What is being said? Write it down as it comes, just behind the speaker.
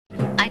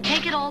I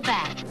take it all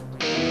back.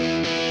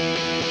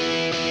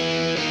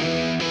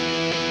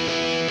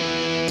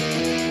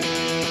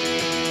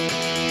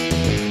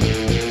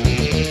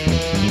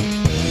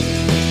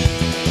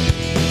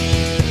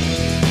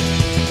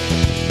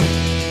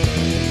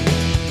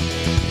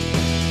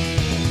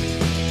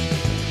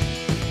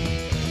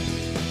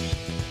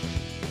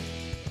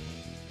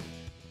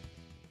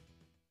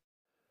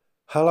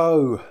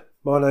 Hello,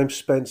 my name's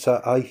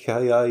Spencer,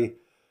 aka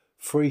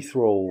Free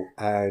Thrall,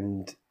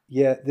 and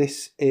yeah,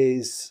 this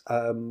is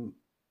an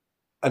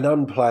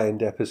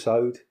unplanned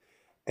episode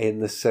in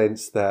the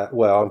sense that,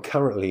 well, I'm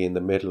currently in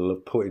the middle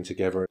of putting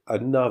together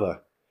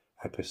another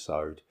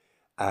episode,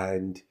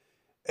 and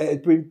it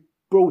had been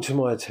brought to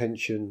my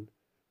attention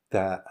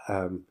that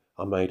I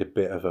made a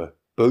bit of a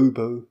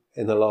boo-boo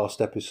in the last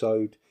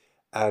episode,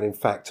 and in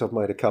fact, I've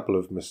made a couple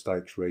of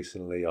mistakes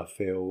recently, I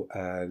feel,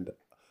 and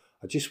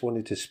I just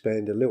wanted to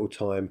spend a little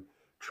time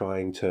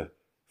trying to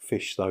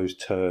fish those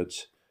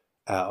turds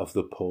out of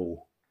the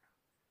pool.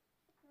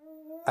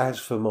 As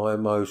for my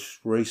most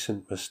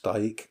recent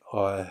mistake,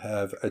 I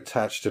have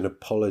attached an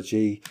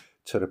apology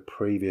to the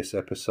previous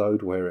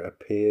episode where it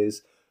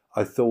appears.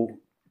 I thought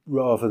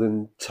rather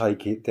than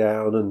take it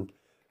down and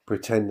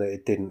pretend that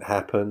it didn't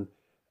happen,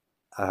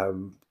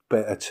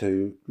 better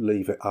to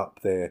leave it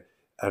up there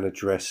and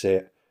address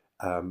it.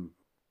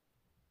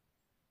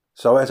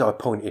 So as I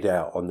pointed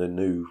out on the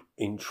new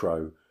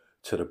intro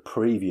to the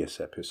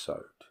previous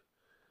episode,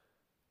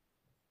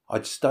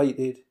 I'd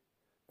stated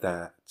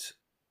that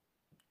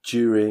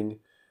during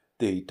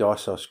the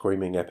Dice Are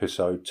Screaming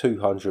episode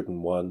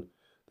 201,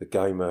 the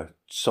Gamer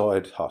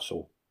Side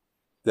Hustle,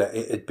 that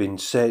it had been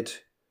said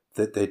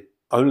that they'd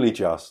only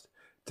just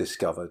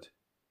discovered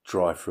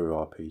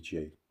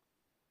DriveThruRPG,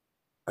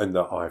 and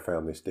that I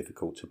found this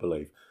difficult to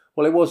believe.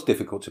 Well, it was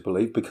difficult to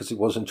believe because it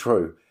wasn't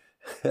true.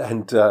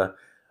 And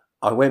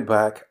I went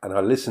back and I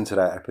listened to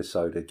that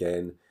episode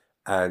again,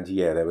 and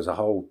yeah, there was a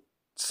whole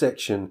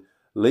section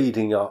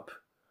leading up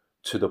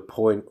to the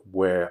point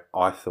where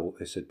I thought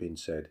this had been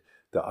said,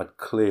 that I'd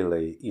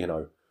clearly,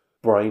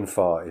 brain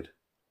farted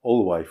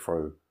all the way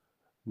through,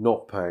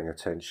 not paying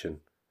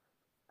attention,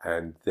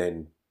 and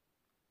then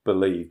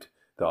believed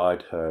that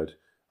I'd heard,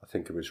 I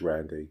think it was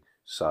Randy,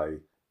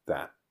 say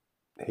that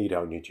he'd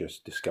only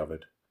just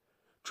discovered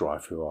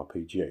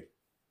DriveThruRPG,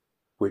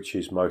 which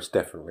is most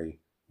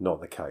definitely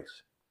not the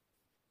case.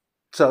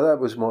 So that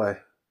was my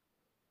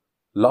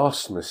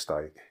last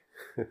mistake.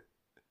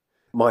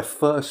 My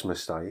first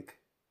mistake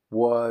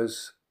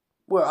was,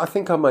 well, I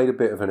think I made a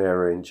bit of an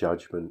error in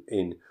judgment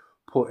in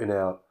putting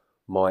out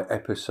my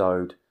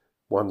episode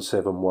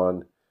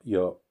 171,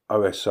 Your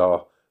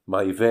OSR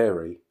May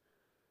Vary,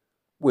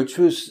 which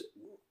was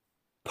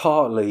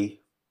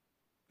partly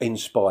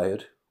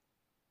inspired,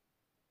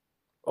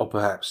 or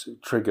perhaps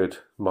triggered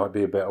might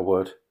be a better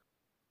word,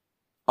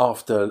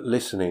 after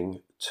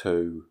listening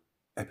to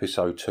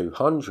episode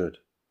 200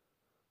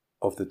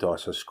 of the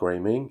Dice Are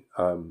Screaming,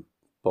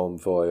 Bon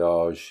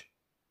Voyage,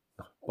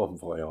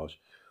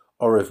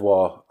 Au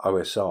Revoir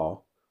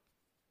OSR,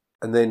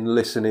 and then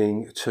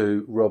listening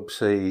to Rob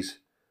C's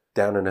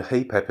Down in a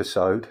Heap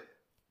episode,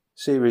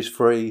 Series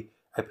 3,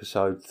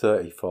 episode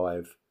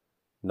 35,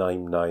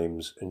 Name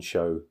Names and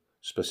Show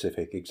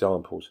Specific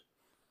Examples.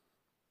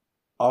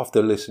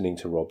 After listening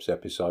to Rob's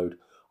episode,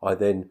 I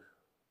then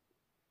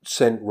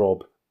sent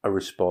Rob a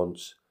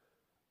response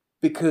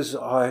because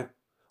I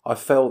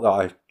felt that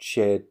I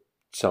shared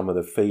some of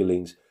the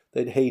feelings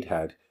that he'd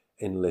had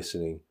in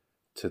listening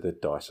to the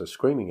Dice Are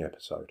Screaming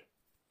episode.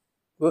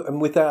 And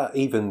without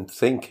even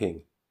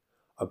thinking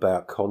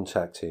about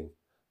contacting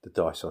the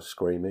Dice Are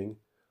Screaming,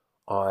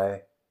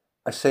 I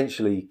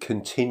essentially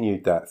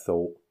continued that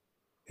thought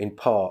in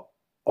part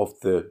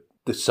of the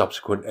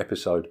subsequent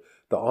episode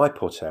that I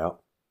put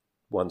out,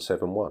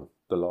 171,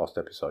 the last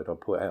episode I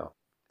put out.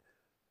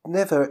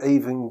 Never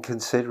even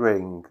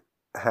considering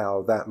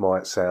how that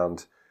might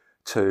sound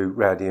to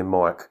Randy and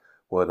Mike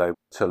were they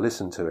to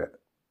listen to it,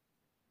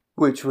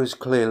 which was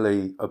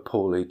clearly a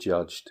poorly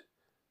judged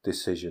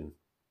decision.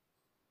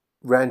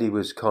 Randy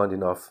was kind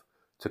enough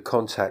to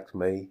contact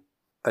me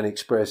and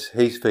express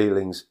his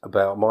feelings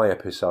about my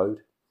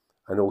episode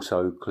and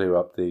also clear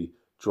up the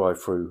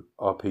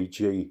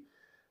DriveThruRPG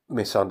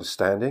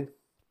misunderstanding.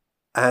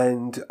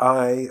 And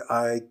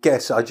I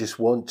guess I just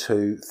want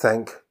to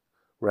thank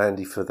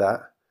Randy for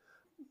that.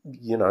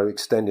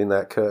 Extending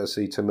that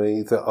courtesy to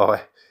me that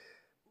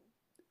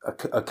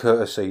a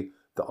courtesy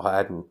that I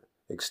hadn't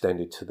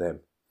extended to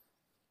them.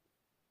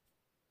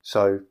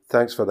 So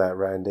thanks for that,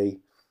 Randy.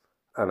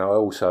 And I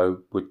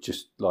also would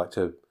just like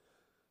to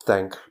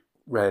thank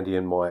Randy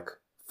and Mike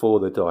for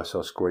the Dice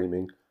Are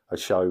Screaming, a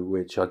show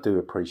which I do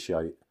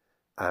appreciate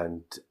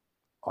and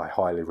I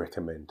highly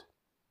recommend.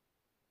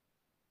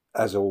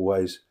 As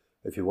always,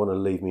 if you want to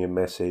leave me a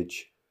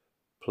message,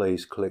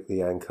 please click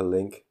the Anchor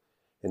link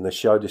in the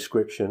show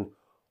description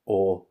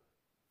or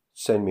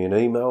send me an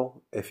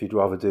email if you'd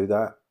rather do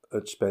that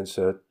at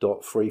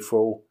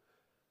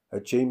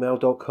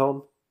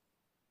spencer.freefall@gmail.com.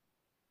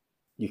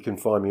 You can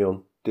find me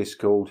on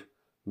Discord,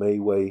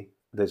 we.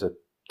 There's a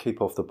Keep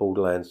Off the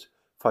Borderlands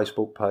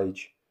Facebook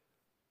page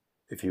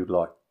if you'd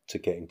like to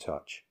get in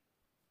touch.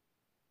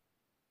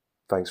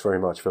 Thanks very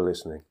much for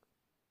listening.